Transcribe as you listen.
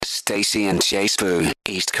Stacey and Jay Spoo,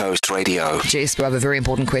 East Coast Radio. Jay Spoo, I have a very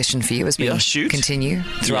important question for you as we continue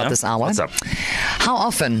throughout this hour. What's up? How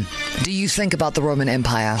often do you think about the Roman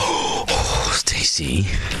Empire? Stacey,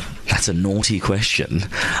 that's a naughty question.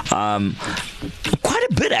 Quite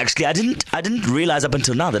a bit, actually. I didn't realize up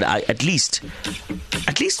until now that I at least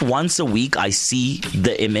once a week I see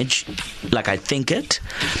the image, like I think it.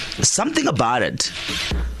 Something about it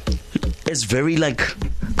is very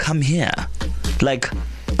come here.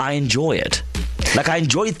 I enjoy it. I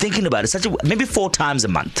enjoy thinking about it. Maybe 4 times a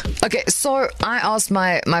month. Okay, so I asked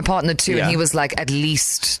my partner too, and he was like, at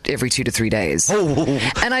least every 2 to 3 days. Oh.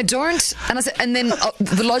 And I don't. And I said, and then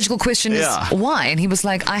the logical question is, why? And he was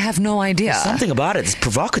like, I have no idea. There's something about it. It's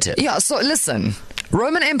provocative. Yeah. So listen.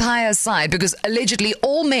 Roman Empire aside, because allegedly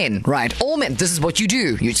all men, this is what you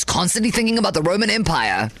do. You're just constantly thinking about the Roman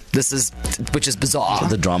Empire. Which is bizarre.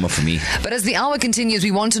 The drama for me. But as the hour continues,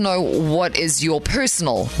 we want to know what is your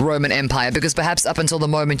personal Roman Empire, because perhaps up until the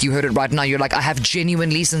moment you heard it right now, you're like, I have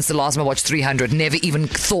genuinely, since the last time I watched 300, never even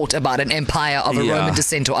thought about an empire of a Roman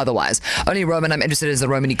descent or otherwise. Only Roman I'm interested in is the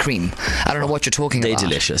Romany cream. I don't know what you're talking about. They're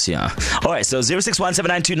delicious, yeah. All right, so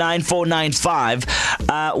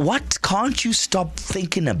 06179299495. What can't you stop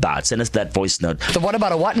thinking about? Send us that voice note. So what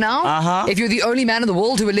about a what now? Uh-huh. If you're the only man in the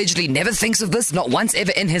world who allegedly never thinks of this, not once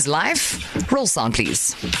ever in his life, roll sound,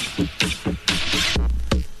 please.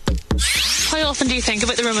 How often do you think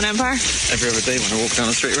about the Roman Empire? Every other day when I walk down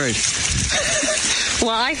a straight road.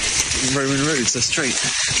 Why? Roman roads are straight.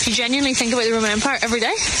 You genuinely think about the Roman Empire every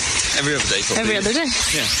day? Every other day, probably. Every other day?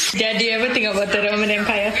 Yeah. Dad, do you ever think about the Roman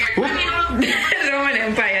Empire? What? Roman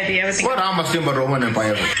Empire, do you ever think What I must think about Roman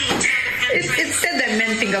Empire? It's said that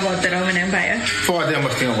men think about the Roman Empire. So what they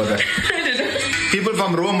must think about that? I don't know. People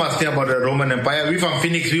from Rome must think about the Roman Empire. We from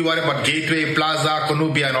Phoenix, we worry about Gateway, Plaza,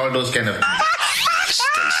 Conubia and all those kind of things.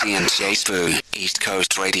 Stacey and Jay Spoo, East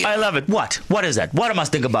Coast Radio. I love it. What? What is that? What I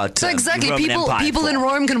must think about? So exactly, the Roman Empire people in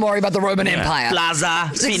Rome can worry about the Roman Empire. Plaza,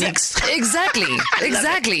 Phoenix.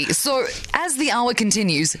 Exactly. So as the hour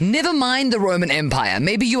continues, never mind the Roman Empire.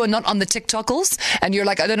 Maybe you are not on the TikTokers and you're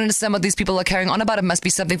like, I don't understand what these people are carrying on about. It must be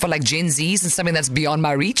something for Gen Zs and something that's beyond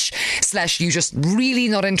my reach. / you just really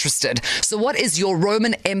not interested. So what is your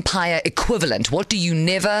Roman Empire equivalent? What do you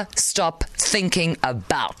never stop thinking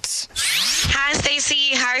about? Hi,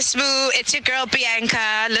 Stacey. Hi, Spoo. It's your girl,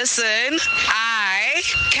 Bianca. Listen, I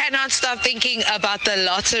cannot stop thinking about the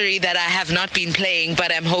lottery that I have not been playing,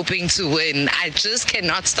 but I'm hoping to win. I just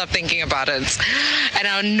cannot stop thinking about it. And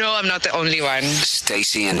I know I'm not the only one.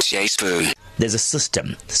 Stacey and Jay Spoo. There's a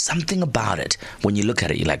system. Something about it. When you look at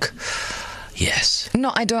it, you're like, yes.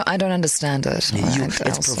 No, I don't understand it.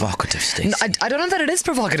 It's provocative, Stacey. No, I don't know that it is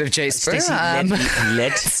provocative, Jasper. Stacey,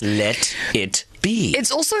 let it be.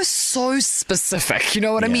 It's also so specific, you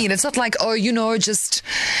know what I mean? It's not like, just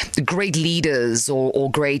great leaders or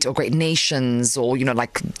great nations or,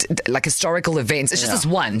 like historical events. It's just this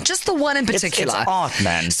one. Just the one in particular. It's art,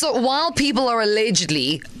 man. So while people are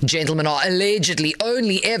gentlemen are allegedly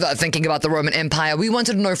only ever thinking about the Roman Empire, we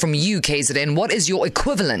wanted to know from you, KZN, what is your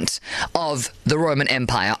equivalent of the Roman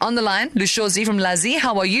Empire? On the line, Lushozi from Lazi,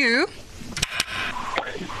 how are you?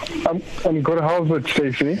 I'm good. How's it,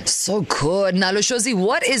 Stacey? So good. Now, Lushozi,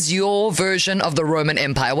 what is your version of the Roman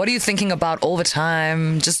Empire? What are you thinking about all the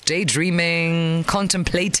time? Just daydreaming,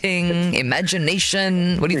 contemplating,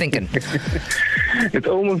 imagination? What are you thinking? It's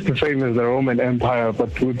almost the same as the Roman Empire,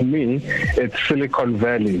 but with me, it's Silicon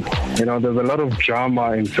Valley. There's a lot of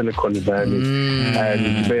drama in Silicon Valley.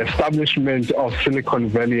 And the establishment of Silicon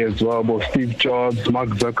Valley as well, both Steve Jobs, Mark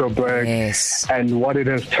Zuckerberg, and what it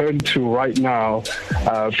has turned to right now,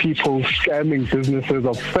 people scamming businesses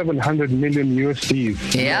of 700 million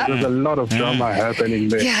USDs. Yeah. There's a lot of drama happening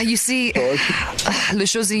there. Yeah, you see,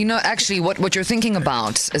 Lushozi, actually what you're thinking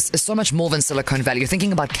about is so much more than Silicon Valley. You're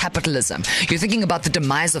thinking about capitalism. You're thinking about the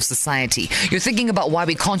demise of society. You're thinking about why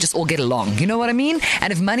we can't just all get along. You know what I mean?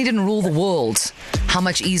 And if money didn't rule the world, how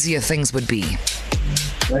much easier things would be.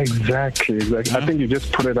 Exactly. I think you just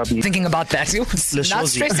put it up. Thinking about that. Not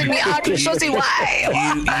stressing me out. Lushozi,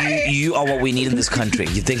 why? You are what we need in this country.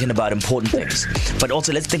 You're thinking about important things. But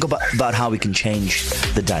also, let's think about how we can change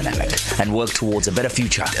the dynamic and work towards a better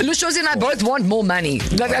future. Lushozi and I both want more money.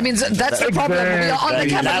 That's the problem. We are on the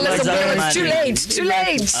capitalism where it's too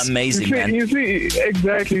late. Amazing, man. You see,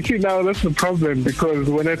 exactly. See, now that's the problem, because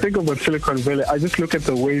when I think about Silicon Valley, I just look at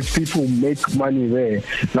the ways people make money there,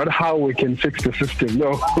 not how we can fix the system.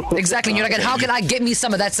 No. Exactly. You're like, how can I get me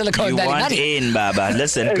some of that Silicon Valley money? You want in, Baba.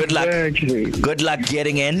 Listen, good luck. Good luck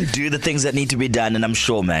getting in. Do the things that need to be done, and I'm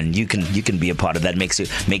sure, man, you can be a part of that.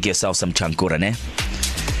 Make yourself some chankura, ne?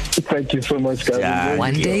 Thank you so much, guys. Yeah,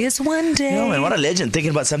 One day is one day. No, man, what a legend.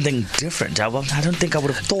 Thinking about something different. I don't think I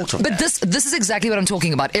would have thought of But that. this is exactly what I'm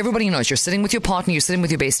talking about. Everybody knows you're sitting with your partner, you're sitting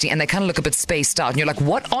with your bestie, and they kind of look a bit spaced out. And you're like,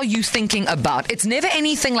 what are you thinking about? It's never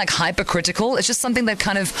anything like hypercritical. It's just something that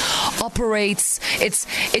kind of operates.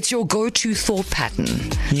 It's your go-to thought pattern.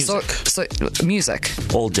 Music. So music.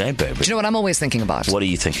 All day, baby. Do you know what I'm always thinking about? What are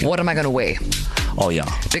you thinking? What am I going to wear? Oh, yeah.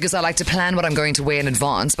 Because I like to plan what I'm going to wear in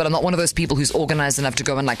advance, but I'm not one of those people who's organized enough to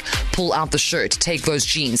go and like pull out the shirt, take those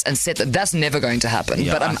jeans and set that. That's never going to happen.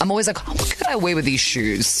 Yeah. But I'm always like, what could I wear with these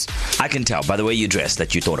shoes? I can tell by the way you dress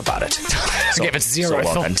that you thought about it. So, Give it zero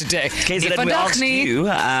well thought done. today. KZN, If I we asked don't need- you,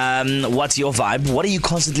 what's your vibe? What are you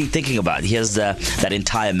constantly thinking about? Here's that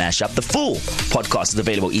entire mashup. The full podcast is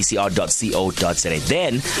available ecr.co.za.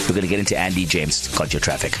 Then we're going to get into Andy James. Got your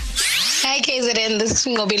traffic. Hi KZN, this is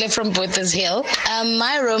Ngobile from Botha's Hill.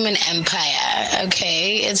 My Roman Empire,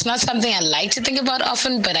 okay, it's not something I like to think about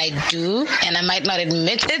often, but I do, and I might not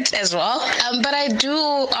admit it as well. But I do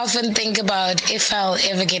often think about if I'll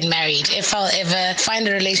ever get married, if I'll ever find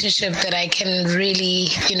a relationship that I can really,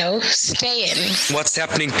 stay in. What's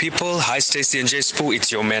happening, people? Hi, Stacey and Jay Spoo.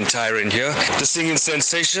 It's your man Tyron here. The singing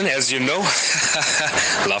sensation, as you know.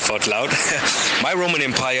 Laugh out loud. My Roman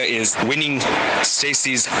Empire is winning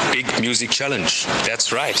Stacey's big music challenge.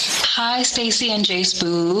 That's right. Hi, Stacey and Jay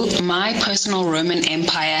Spoo. My personal Roman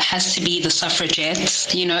Empire has to be the suffragettes.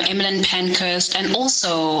 Emmeline Pankhurst, and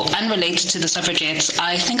also unrelated to the suffragettes,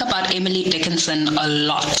 I think about Emily Dickinson a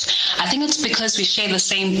lot. I think it's because we share the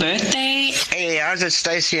same birthday. Hey, how's it,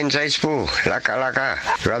 Stacey and Jay Spoo?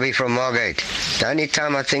 Laka. Robbie from Margate. The only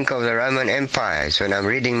time I think of the Roman Empire is when I'm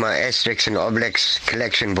reading my Asterix and Obelix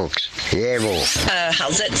collection books. Yeah, boy.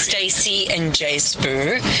 How's it, Stacey and Jay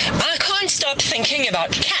Spoo? I can't stop thinking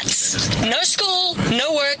about cats. No school,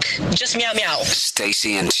 no work, just meow meow.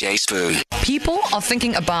 Stacey and Jay Spoo. People are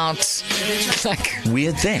thinking about like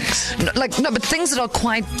weird things. But things that are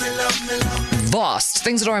quite vast,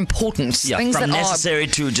 things that are important, Yeah, things from that necessary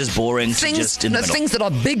to just boring to just in the middle. things that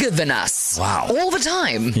are bigger than us. Wow. All the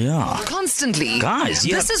time. Yeah. Constantly. Guys,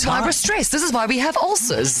 this is why we're stressed. This is why we have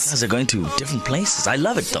ulcers. You guys are going to different places. I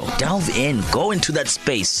love it though. Delve in. Go into that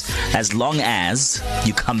space as long as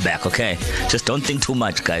you come back, okay? Just don't think too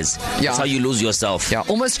much, guys. Yeah. That's how you lose yourself. Yeah,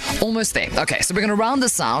 almost there. Okay, so we're going to round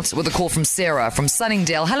this out with a call from Sarah from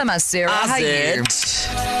Sunningdale. Hello, Miss Sarah. How are you?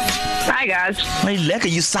 Hi, guys. Hey, Leka,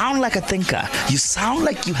 you sound like a thinker. You sound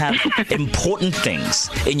like you have important things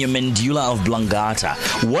in your medulla oblongata.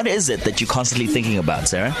 What is it that you're constantly thinking about,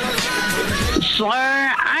 Sarah? So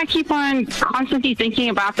I keep on constantly thinking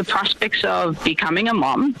about the prospects of becoming a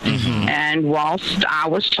mom. Mm-hmm. And whilst I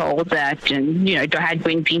was told that, I had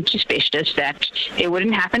been to specialists, that it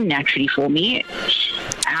wouldn't happen naturally for me,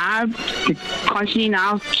 I'm constantly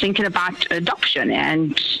now thinking about adoption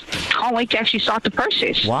and can't wait to actually start the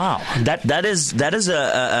process. Wow, that is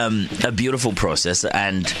a beautiful process,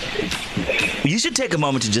 and you should take a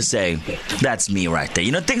moment to just say, that's me right there.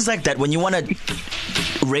 Things like that, when you want to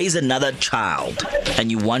raise another child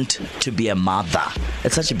and you want to be a mother,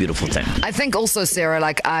 it's such a beautiful thing. I think also, Sarah,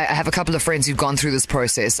 like I have a couple of friends who've gone through this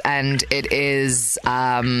process, and it is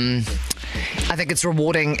I think it's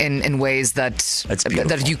rewarding in ways that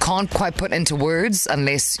you can't quite put into words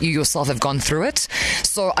unless you yourself have gone through it.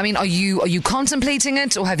 So, I mean, are you contemplating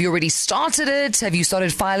it, or have you already started it? Have you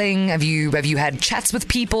started filing? Have you had chats with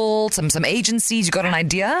people, some agencies? You got an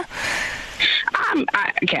idea?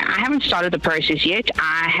 I haven't started the process yet.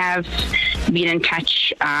 I have been in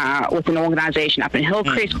touch with an organisation up in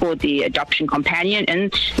Hillcrest called the Adoption Companion,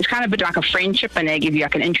 and it's kind of a bit like a friendship, and they give you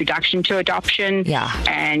like an introduction to adoption. Yeah.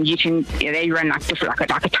 And you can they run like different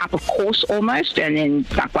like a type of course almost, and then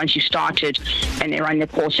like once you started and they run the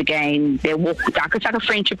course again, they walk it's like a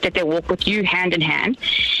friendship that they walk with you hand in hand.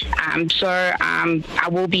 So I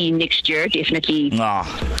will be next year definitely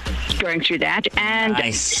going through that, and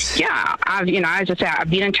yeah, as I say, I've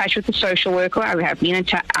been in touch with the social worker. I have been in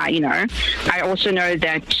touch. I also know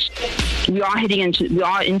that we are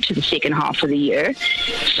into the second half of the year,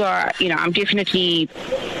 so I'm definitely,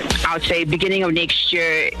 I would say, beginning of next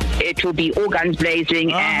year, it will be all guns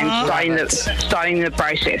blazing and starting the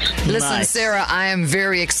process. Listen, Sarah, I am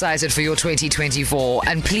very excited for your 2024,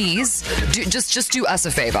 and please just do us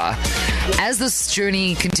a favor as this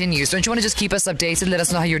journey continues. Don't you want to just keep us updated? Let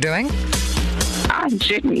us know how you're doing.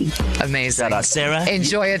 Certainly. Amazing. Shout out, Sarah.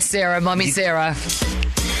 Enjoy it, Sarah. Mommy Sarah.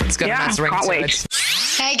 It's got a nice ring can't to wait. it.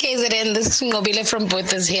 Hi Hi, KZN. This is Ngobile from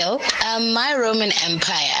Botha's Hill. My Roman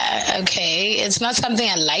Empire, okay, it's not something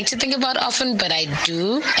I like to think about often, but I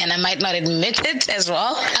do, and I might not admit it as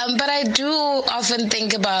well. But I do often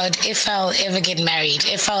think about if I'll ever get married,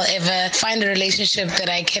 if I'll ever find a relationship that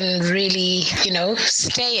I can really,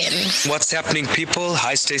 stay in. What's happening, people?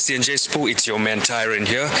 Hi, Stacey and Jay Spoo. It's your man Tyron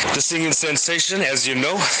here. The singing sensation, as you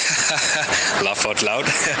know. Laugh out loud.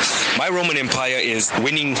 My Roman Empire is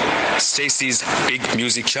winning Stacey's Big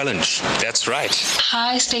Music Challenge. That's right.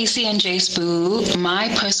 Hi, Stacey and Jay Spoo. My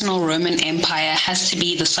personal Roman empire has to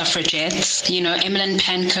be the suffragettes. Emmeline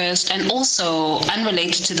Pankhurst, and also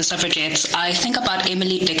unrelated to the suffragettes, I think about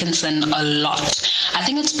Emily Dickinson a lot. I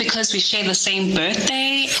think it's because we share the same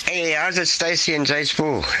birthday. Hey, how's it, Stacey and Jay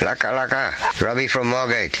Spoo? Laka. Robbie from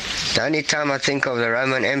Margate. The only time I think of the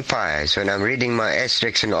Roman Empire is when I'm reading my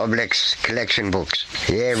Asterix and Obelix collection books.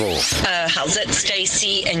 Yeah, boy. How's it,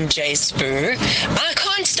 Stacey and Jay Spoo? I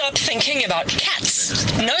can't stop thinking about cats.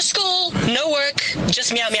 No school, no work,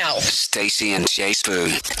 just meow meow. Stacey and Jay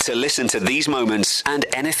Spoo. To listen to these moments and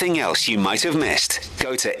anything else you might have missed,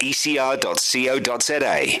 go to ecr.co.za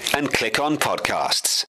and click on podcasts.